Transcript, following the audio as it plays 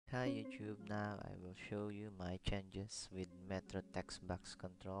Hi YouTube, now I will show you my changes with MetroTextBox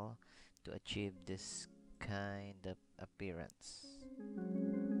Control to achieve this kind of appearance.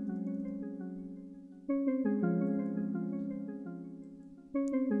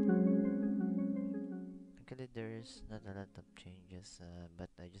 Actually, there's not a lot of changes,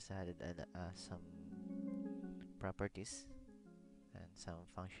 but I just added some properties and some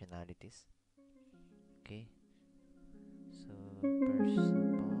functionalities. Okay, so first of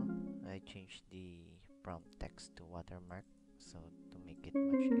all, I changed the prompt text to watermark, so to make it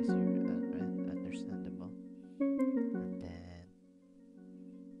much easier and understandable. And then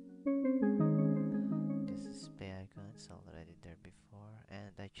this display icon is already there before,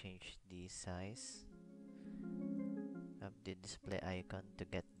 and I changed the size of the display icon to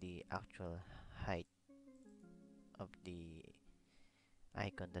get the actual height of the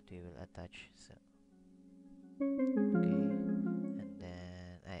icon that we will attach. So okay, and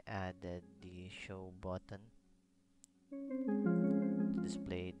then I added the show button to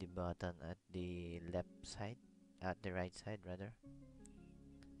display the button at the right side rather.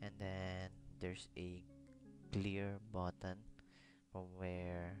 And then there's a clear button from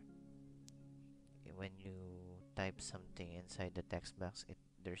where when you type something inside the text box,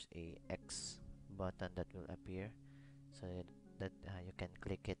 there's a X button that will appear, so that you can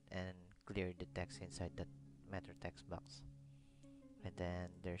click it and clear the text inside that Metro text box. And then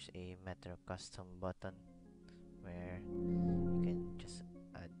there's a Metro custom button where you can just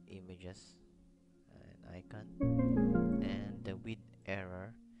add images and icon, and the width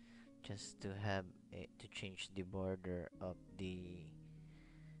error just to have to change the border of the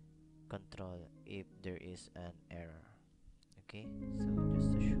control if there is an error. Okay, so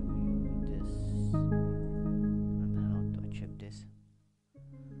just to show you this on how to achieve this.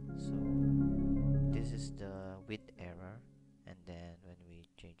 So this is the width error, and then when we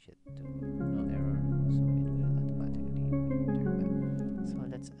change it to no error, so it will automatically turn back. So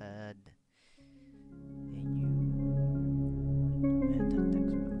let's add a new meta text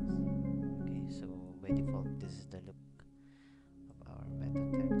box. Okay, so by default this is the look of our meta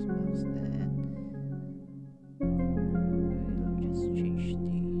text box. Then we will just change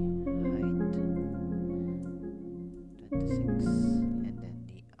the height 26, and then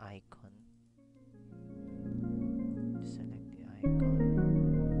the icon, select the icon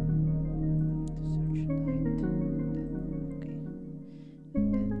to search height, then okay, and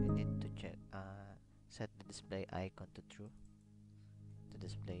then we need to set the display icon to true to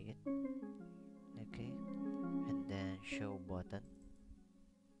display it. Okay, and then show button.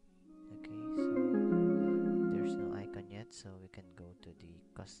 Okay, so there's no icon yet, so we can go to the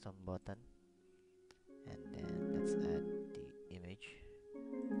custom button, and then let's add the image.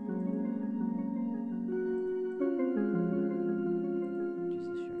 Just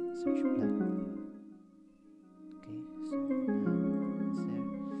a short search block. Okay, so now it's there.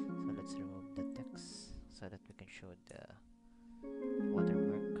 So let's remove the text so that we can show the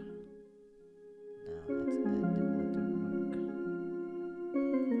watermark. Now let's add the watermark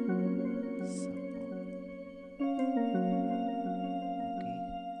sample. Okay,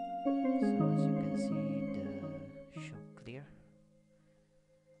 so as you can see, the show clear.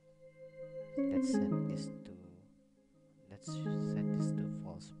 Let's set this to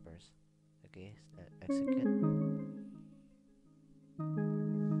false first. Okay, so execute.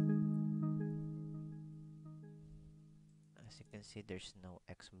 As you can see, there's no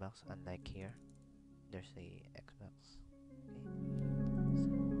Xbox, unlike here there's a Xbox. Okay,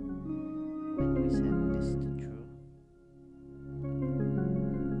 so when we set this to